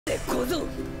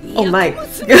Oh my,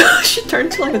 she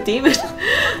turned to like a demon.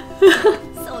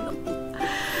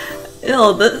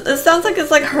 Ew, this sounds like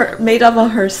it's like her made up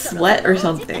of her sweat or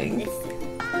something.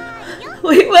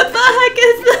 Wait, what the heck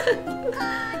is that?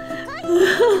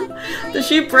 Did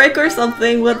she break or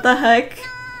something? What the heck?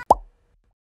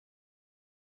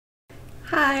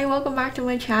 Hi, welcome back to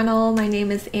my channel. My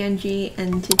name is Angie,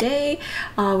 and today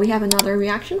we have another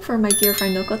reaction for my dear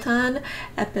friend Nokotan,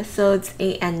 episodes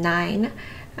 8 and 9.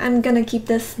 I'm gonna keep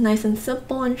this nice and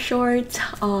simple and short.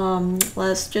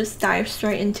 Let's just dive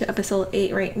straight into episode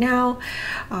 8 right now.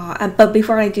 But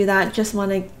before I do that, just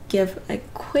want to give a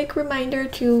quick reminder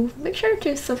to make sure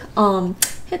to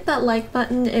hit that like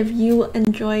button if you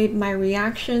enjoyed my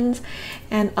reactions,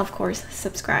 and of course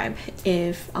subscribe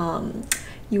if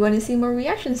you want to see more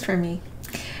reactions from me.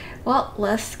 Well,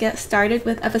 let's get started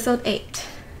with episode 8.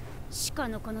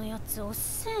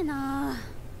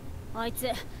 あいつ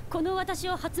この私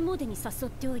を初詣に誘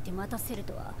っておいて待たせる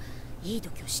とはいい度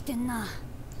胸してんな。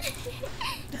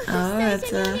 Oh,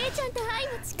 it's a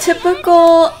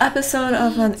typical episode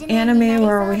of an anime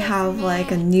where we have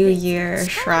like a New Year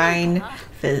shrine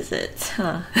visit,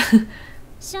 huh?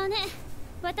 しゃあね、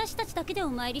私たちだけでお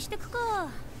参りしてくか。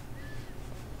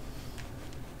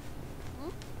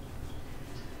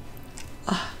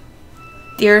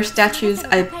 Deer statues,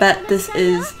 I bet this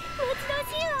is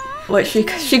what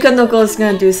Shikanoko is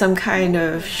gonna do some kind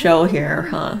of show here,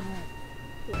 huh?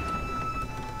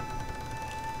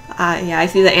 Yeah, I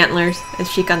see the antlers. It's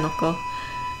Shikanoko.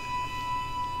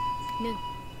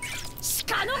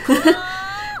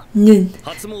 Nun.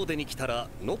 初詣に来たら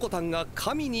ノコタンが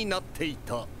神になってい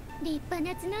た。立派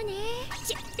な角ね。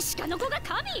鹿の子が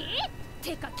神？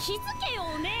てか気づけよ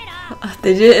おめえら。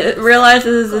 Did you realize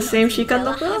this is the same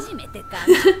Shikanoko?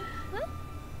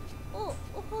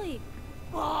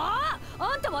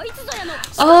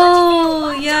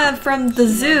 Oh, yeah, from the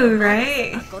zoo,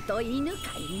 right?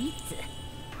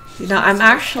 You know, I'm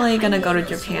actually gonna go to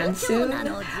Japan soon.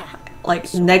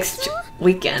 Like next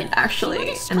weekend,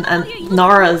 actually. And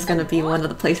Nara is gonna be one of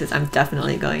the places I'm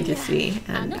definitely going to see.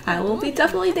 And I will be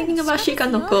definitely thinking about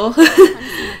Shikanoko.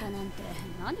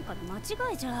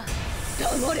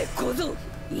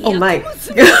 Oh my,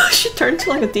 she turned to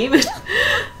like a demon.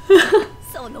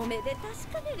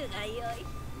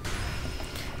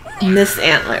 Miss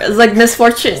Antler. It's like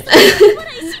misfortune.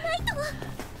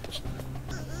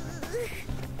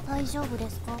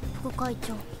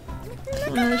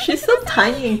 She's so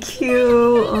tiny and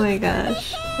cute. Oh my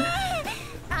gosh.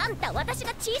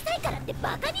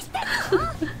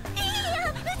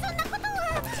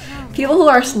 People who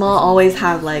are small always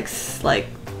have like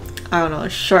I don't know,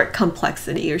 short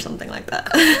complexity or something like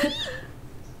that.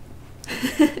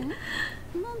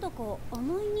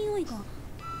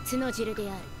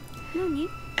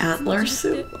 Antler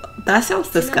soup? That sounds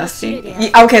disgusting.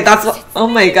 Okay, that's what. Oh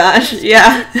my gosh,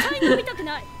 yeah.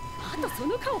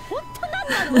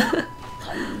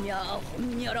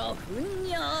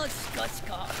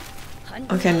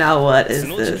 Okay, now what is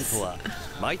this? What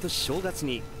is.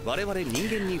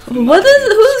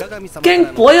 Who's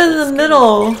getting boiled in the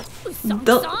middle?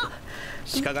 Don't.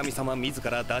 鹿神様自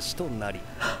ら出汁となり、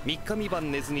3日3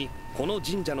晩寝ずにこの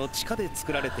神社の地下で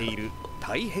作られている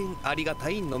大変ありがた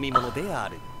い飲み物であ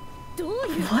る。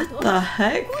 What the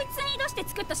heck?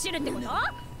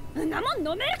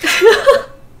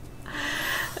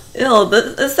 Ew,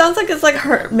 it sounds like it's like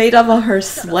her made up of her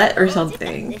sweat or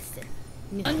something.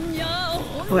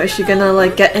 What, is she gonna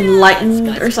like get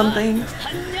enlightened or something?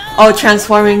 Oh,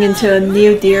 transforming into a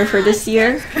new deer for this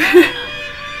year?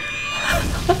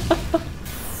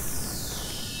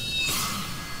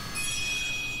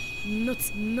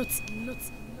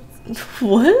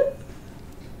 What?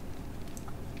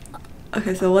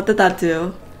 Okay, so what did that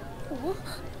do?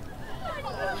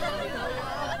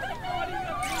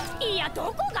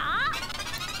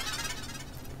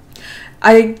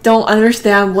 I don't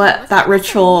understand what that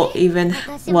ritual even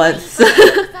was.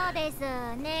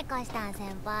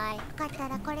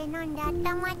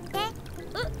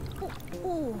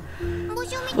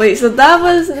 Wait, so that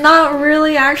was not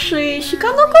really actually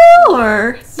Shikanoko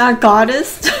or that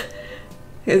goddess?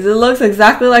 Because it looks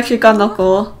exactly like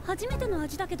Shikanoko.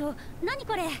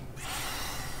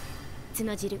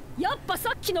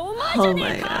 Oh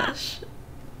my gosh.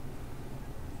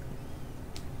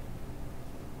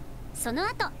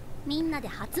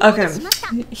 Okay,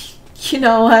 you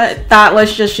know what? That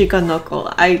was just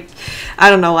Shikanoko. I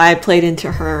don't know why I played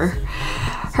into her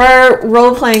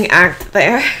role-playing act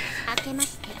there.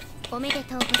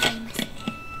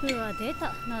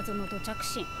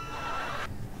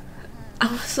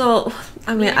 So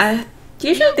I mean,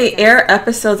 Usually they air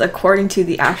episodes according to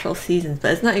the actual seasons,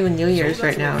 but it's not even New Year's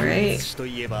right now, right? It's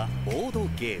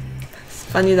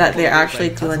funny that they actually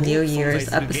do a New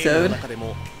Year's episode.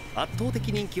 圧倒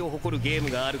的人気を誇るゲーム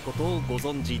があることをご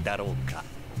存知だろうか。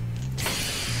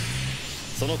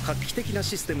その画期的な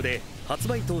システムで発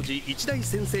売当時一大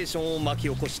センセーションを巻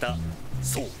き起こした、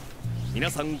そう、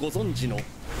皆さんご存知の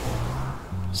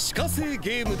歯科生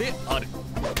ゲームである。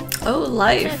Oh,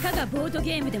 Life. I've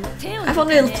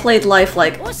only played Life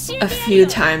like a few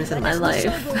times in my life.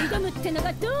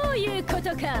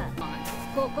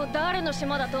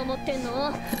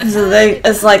 So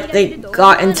it's like they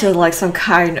got into like some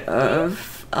kind of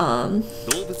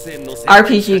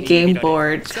RPG game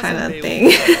board kind of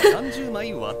thing.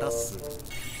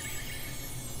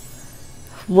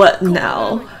 What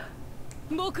now?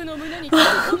 Oh,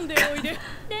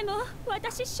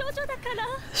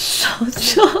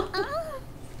 Shoujo.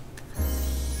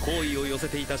 好意を寄せ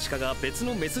ていた鹿が別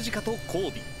のメスジカと交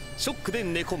尾、ショックで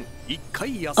寝込む、一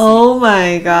回休む。Oh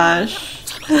my gosh.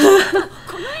 この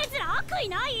絵面悪意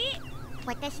ない？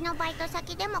私のバイト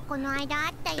先でもこの間あ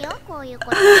ったよ、こういう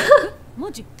こと。マ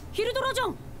ジ？ヒルドラじゃ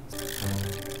ん。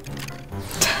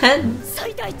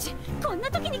最大値、こん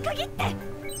な時に限って。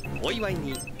お祝い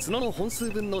に角の本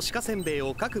数分の鹿せんべい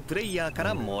を各プレイヤーか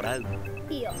らもらう。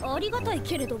いや、ありがたい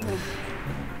けれども。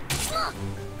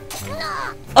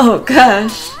Oh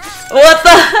gosh. What the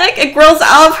heck? It grows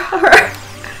out of her.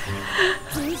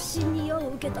 全身に矢を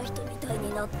受けた人みたい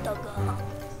になったが。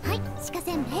はい、鹿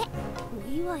せんべい。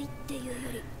お祝いっていうよ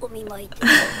りお見舞いで。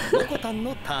ノコタン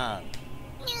のターン。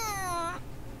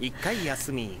一回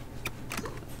休み。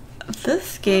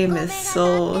This game is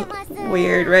so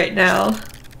weird right now.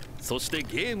 そして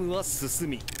ゲームは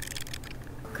進み。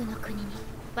この国に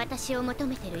私を求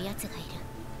めてる奴がいる。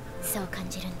そう感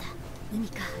じるんだ。海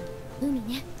か、海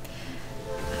ね。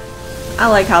I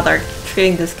like how they're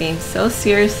treating this game so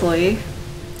seriously.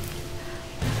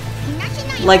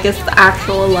 Like it's the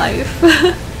actual life.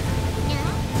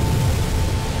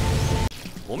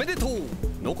 おめでとう。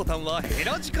ノコタンはヘ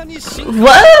ラジカに進化。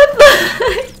What?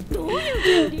 どう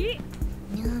いう原理？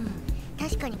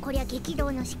確かにこりゃ激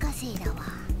動の鹿生だわ。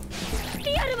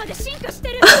リアルまで進化して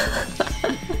る。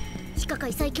鹿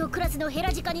界最強クラスのヘ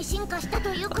ラジカに進化したと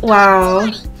いうことは。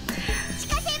Wow.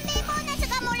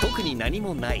 特に何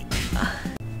もない。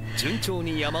順調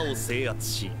に山を制圧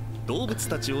し、動物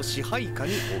たちを支配下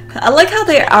に置く。I like how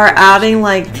they are adding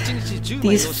like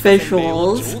these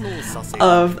visuals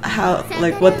of how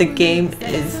like what the game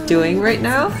is doing right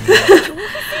now.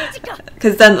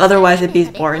 Because then otherwise it'd be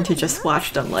boring to just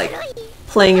watch them like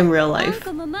playing in real life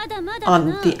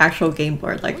on the actual game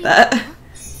board like that.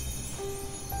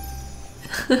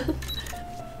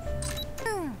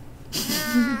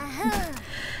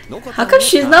 How come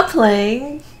she's not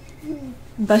playing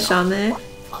Bashame?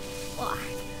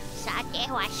 さ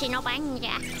てわしの番じ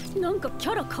ゃ。なんかキ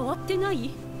ャラ変わってな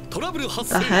い？トラブル発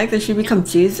The 生。 heck? Did she become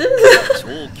Jesus? 超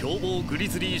凶暴グリ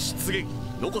ズリー出現。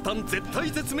ノコタン絶体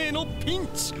絶命のピン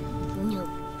チ。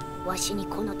わしに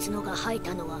この角が生え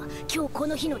たのは今日こ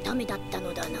の日のためだった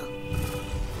のだな。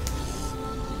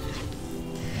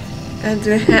And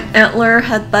do antler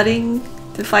headbutting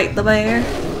to fight the bear.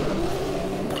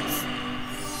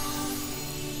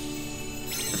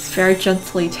 It's very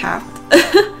gently tapped.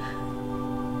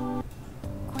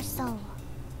 コシさんは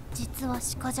実は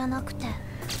鹿じゃなくて。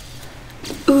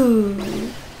Ooh.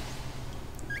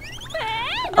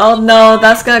 Oh no,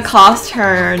 that's gonna cost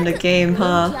her in the game,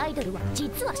 huh?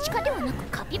 実は鹿ではなく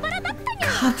カピバラだったにゃ。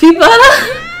Capybara?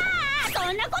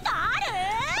 そんなことあ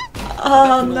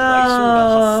る？ Oh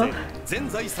no.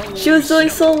 She was doing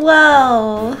so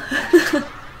well.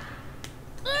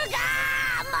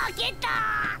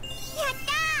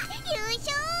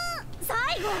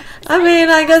 I mean,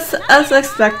 I guess as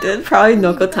expected, probably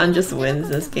Nokotan just wins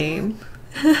this game.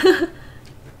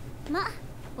 ま、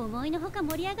思いのほか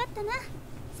盛り上がったな。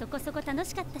そこそこ楽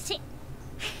しかったし。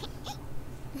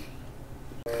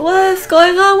What's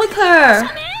going on with her?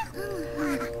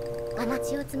 お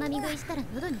餅をつまみ食いしたら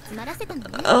喉に詰まらせたのね。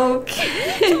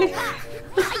Okay.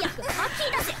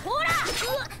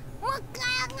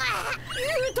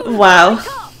 Wow.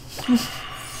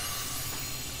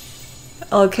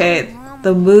 Okay,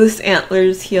 the moose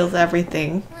antlers heals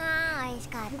everything. ああ、美味し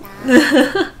かっ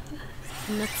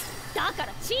た。だか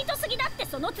らチートすぎだって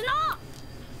その角。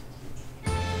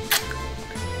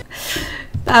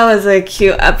That was a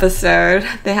cute episode.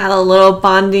 They had a little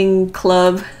bonding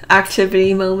club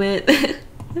activity moment.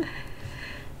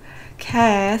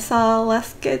 Okay, so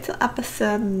let's get to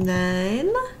episode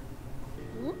 9.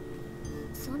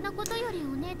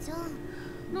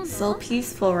 So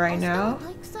peaceful right now.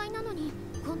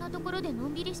 ところでの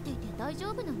んびりしていて大丈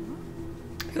夫なの？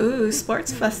 Ooh,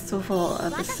 sports festival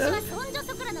私は episode. そんじょ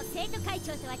そこらの生徒会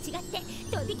長とは違って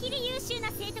とびきり優秀な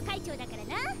生徒会長だから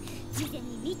な。事前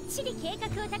にみっちり計画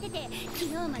を立てて昨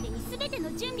日までに全て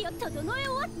の準備を整え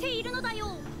終わっているのだ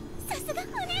よ。さすがお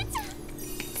姉ちゃん。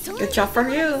 Good job for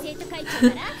you. 生徒会長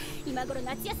から今頃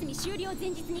夏休み終了前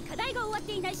日に課題が終わっ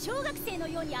ていない小学生の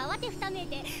ように慌てふためい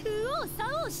て右往左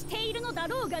往しているのだ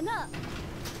ろうがな。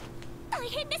大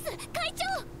変です会長。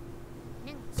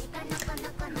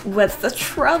 What's the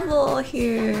trouble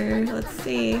here? Let's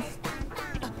see.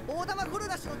 大玉転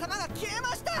がしの玉が消え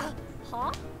ました。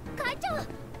は？会長、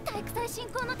体育祭進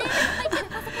行のデータが入ってる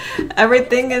パソコン。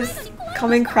 Everything is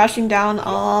coming crashing down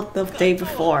all the day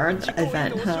before the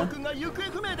event, huh?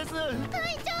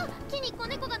 会長、木に子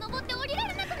猫が登って降りら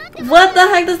れなくなって。 What the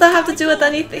heck does that have to do with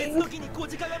anything? 会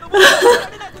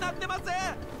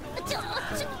長。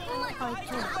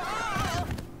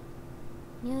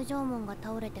入場門が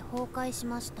倒れて崩壊し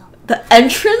ました。 The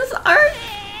entrance art?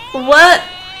 What?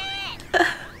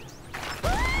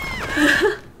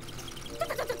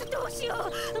 どうしよ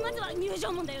う。まずは入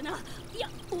場門だよな。いや、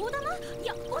大玉？い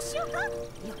や、お塩か？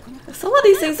いや、この Some of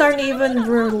these things aren't even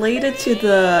related to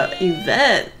the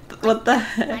event. What the ま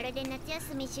heck? るで夏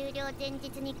休み終了前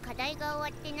日に課題が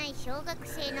終わってない小学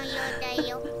生のようだ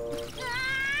よ。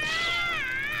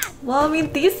 Well, I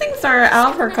mean, these things are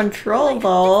out of her control,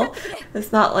 though.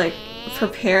 It's not like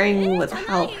preparing would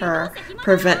help her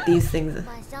prevent these things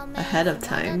ahead of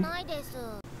time.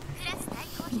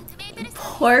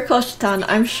 Poor Koshitan,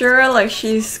 I'm sure like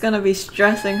she's gonna be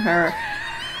stressing her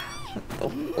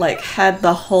like head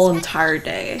the whole entire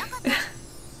day.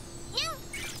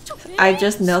 I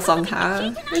just know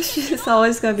somehow she's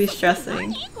always gonna be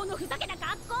stressing.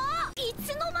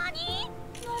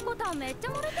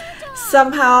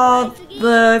 Somehow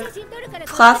the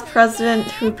class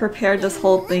president who prepared this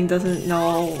whole thing doesn't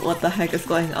know what the heck is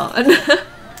going on.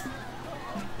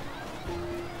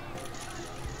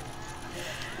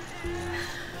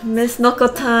 Miss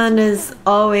Nokotan is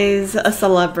always a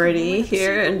celebrity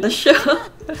here in the show.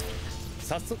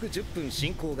 早速10分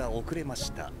進行が遅れま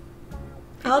した。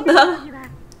 Oh no.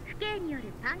 不敬によ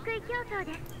るパン食い競争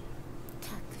で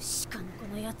す。 しかもこ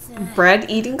のやつ。 Bread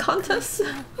eating contest?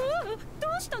 ど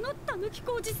うしたの、たぬき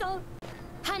こおじさん。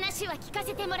話は聞か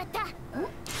せてもらった。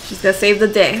 She's gonna save the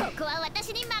day. ここは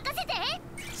私に任せて。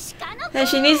鹿の子。 And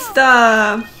she needs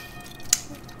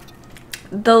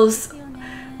those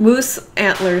moose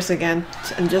antlers again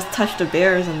and just touch the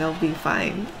bears and they'll be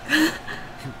fine.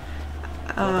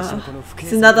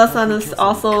 Tsunada-san is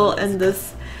also in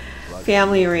this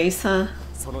family race, huh?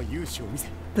 その勇姿を見せ、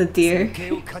 The deer. 尊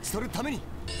敬を勝ち取るために。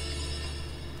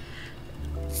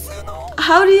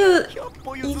 How do you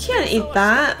can't eat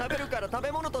that. 食べるから食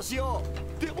べ物としよ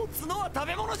う。でも角は食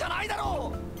べ物じゃないだ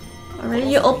ろう。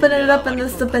 Already you open it up and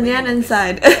there's the banana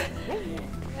inside.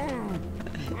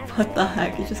 What the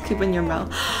heck? You just keep it in your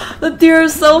mouth. The deer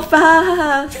is so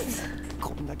fast.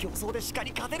 こんな競争で鹿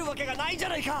に勝てるわけがないじゃ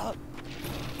ないか。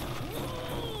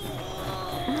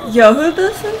 Yo, who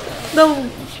this is? The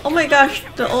oh my gosh,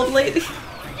 the old lady.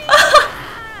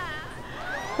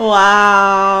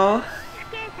 Wow.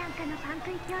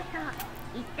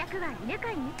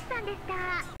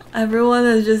 Everyone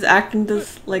is just acting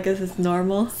this like this is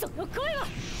normal.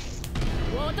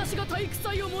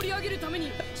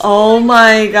 Oh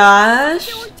my gosh.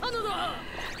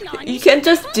 You can't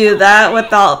just do that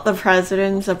without the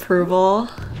president's approval.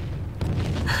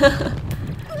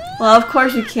 Well, of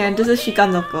course you can. This is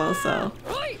shikanoko, so.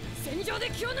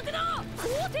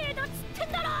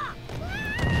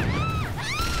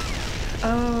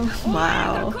 Oh,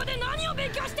 wow.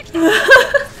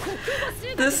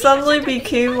 This suddenly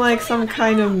became like some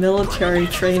kind of military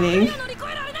training.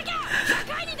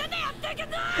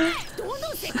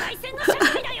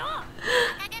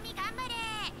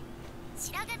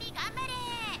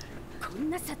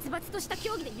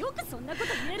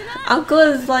 Uncle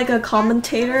is like a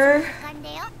commentator.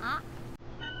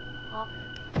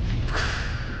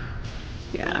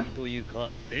 Yeah. というか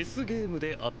デスゲーム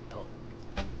であった。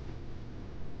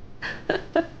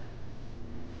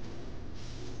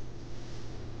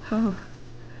 Oh.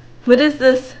 What is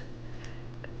this?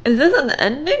 Is this an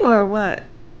ending or what?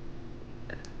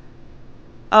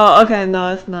 Oh, okay,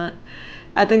 no, it's not.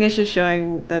 I think it's just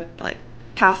showing the like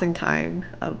passing time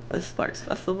of the Sparks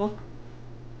Festival.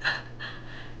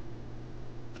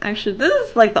 Actually, this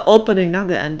is like the opening, not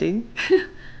the ending.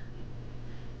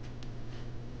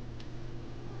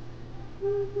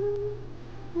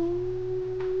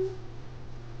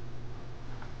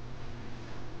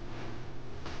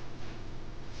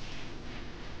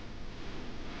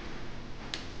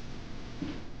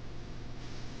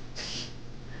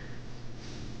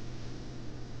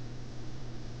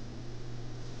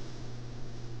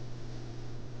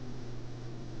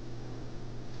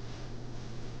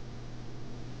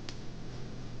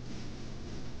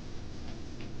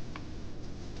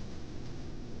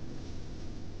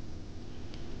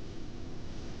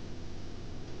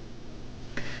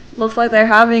 Looks like they're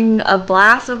having a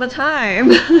blast of a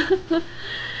time.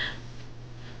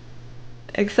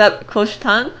 Except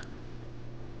koshitan.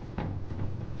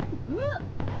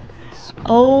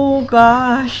 Oh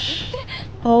gosh.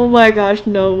 Oh my gosh,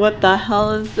 no, what the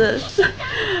hell is this?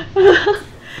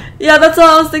 Yeah, that's what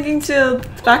I was thinking too,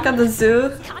 back at the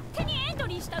zoo.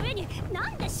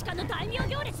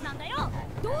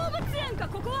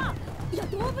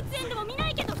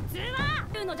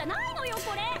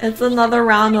 It's another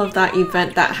round of that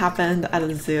event that happened at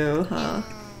a zoo, huh?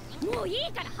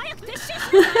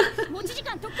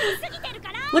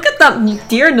 Look at that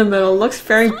deer in the middle, looks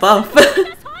very buff.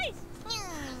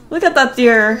 Look at that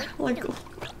deer, like...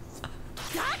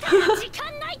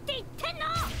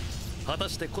 果た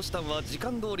してコシタンは時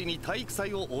間通りに体育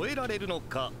祭を終えられるの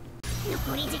か。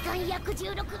残り時間約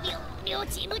16秒。両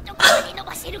チームどこまで伸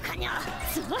ばせるかな。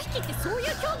綱引きってそういう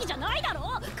競技じゃないだろ。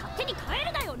勝手に変え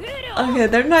るなよルールを。 Okay,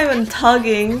 they're not even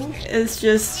tugging, it's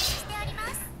just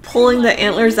pulling the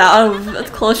antlers out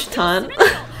of koshitan.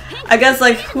 I guess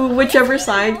like whichever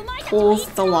side pulls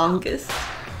the longest.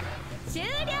 終了。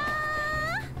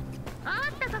おっ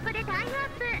とここでタイムア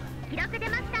ップ。記録出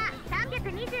ました。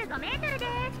325メートルで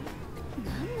す。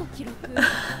何の記録？というわ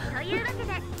け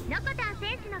でノコタン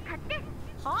選手の勝ちです。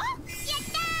は？や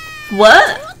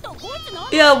ったー。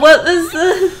 What? Yeah, what is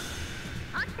this?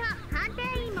 おっと判定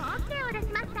員も OK を出し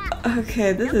ました。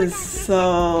Okay, this is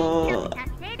so...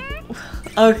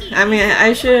 Okay, I mean,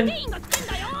 I should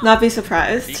not be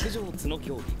surprised. 陸上角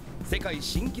競技世界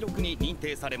新記録に認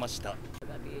定されました。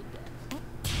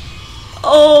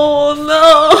 Oh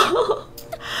no!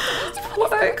 Poor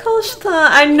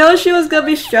Koshitan. I know she was gonna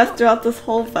be stressed throughout this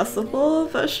whole festival,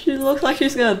 but she looks like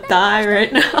she's gonna die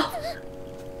right now.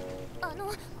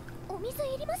 お水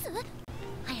いります？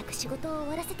早く仕事を終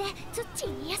わらせてツッチー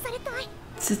に癒されたい。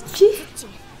 Tsuchi?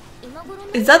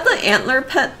 Is that the antler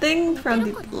pet thing from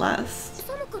the last?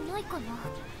 寒くないかな。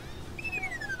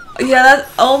 Yeah, that's...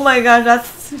 Oh my god,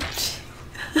 that's Tsuchi.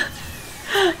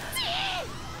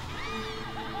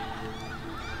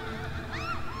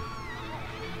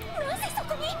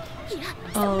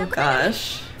 Oh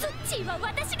gosh.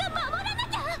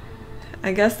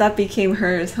 I guess that became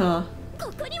hers, huh?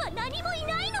 ここには何もい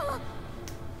ないの。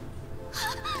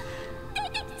出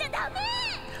てきちゃダメ。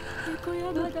小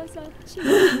山田さん、心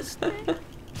配して。こ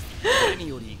れに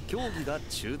より競技が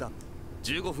中断。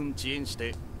15分遅延し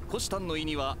てコシタンの胃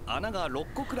には穴が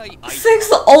6個くらい開いて。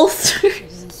 6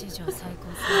 ulcers!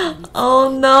 Oh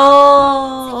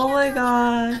no! Oh my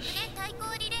gosh.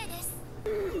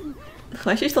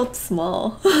 Why is she so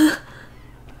small?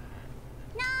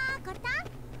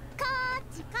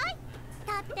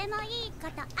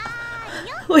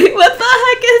 Wait, what the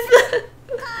heck is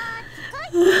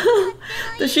that?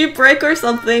 Did she break or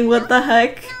something? What the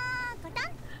heck?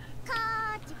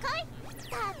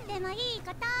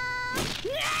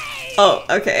 Oh,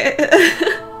 okay.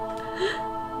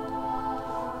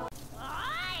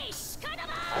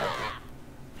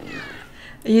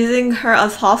 Using her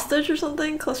as hostage or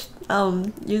something?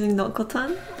 Using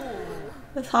Nokotan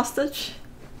as hostage?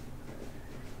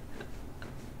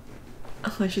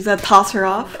 Oh, she's gonna toss her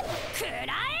off.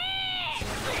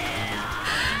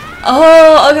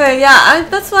 Oh, okay, yeah,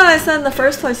 that's what I said in the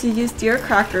first place. You use deer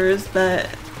crackers, but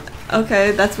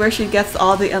okay, that's where she gets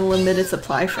all the unlimited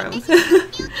supply from.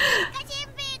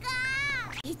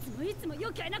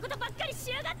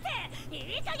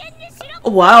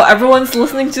 Wow, everyone's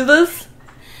listening to this?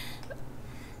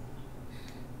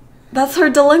 That's her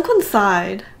delinquent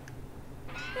side.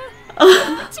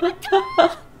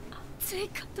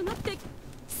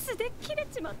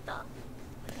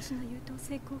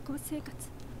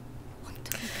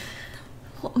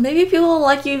 Well, maybe people will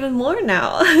like you even more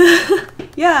now.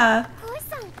 Yeah.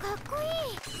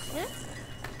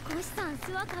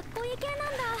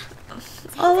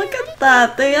 Oh, look at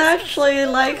that. They actually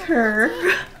like her.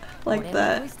 Like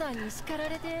that.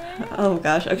 Oh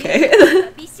gosh, okay.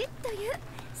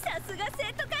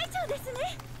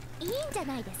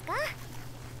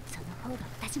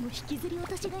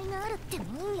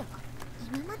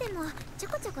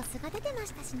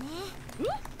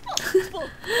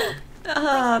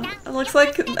 It looks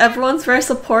like everyone's very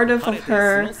supportive of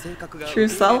her true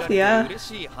self, yeah.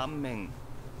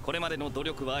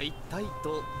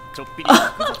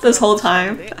 This whole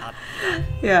time.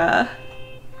 Yeah.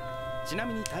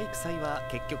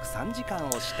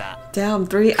 Damn,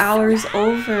 3 hours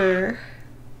over.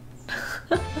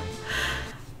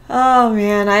 Oh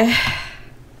man,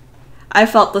 I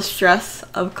felt the stress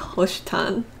of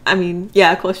koshitan. I mean,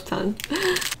 yeah, koshitan.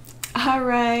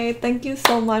 Alright, thank you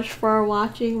so much for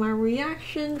watching my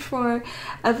reaction for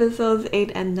episodes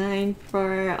 8 and 9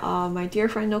 for my dear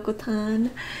friend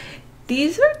Nokotan.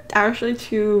 These are actually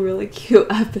two really cute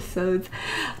episodes,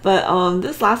 but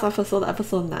this last episode,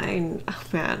 episode 9, oh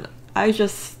man,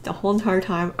 the whole entire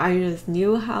time I just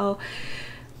knew how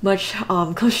much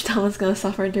Koshitan was gonna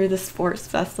suffer during the sports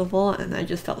festival, and I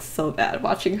just felt so bad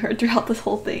watching her throughout this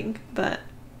whole thing. But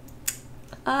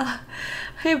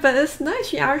hey, but it's nice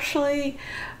she actually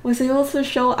was able to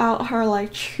show out her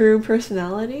like true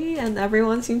personality, and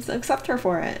everyone seems to accept her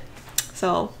for it.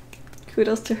 So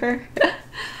kudos to her.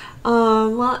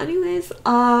 Well, anyways,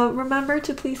 remember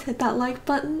to please hit that like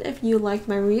button if you liked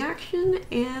my reaction,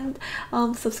 and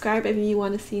subscribe if you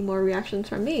want to see more reactions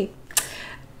from me.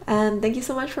 And thank you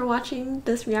so much for watching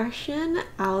this reaction.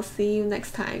 I'll see you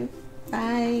next time.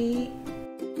 Bye!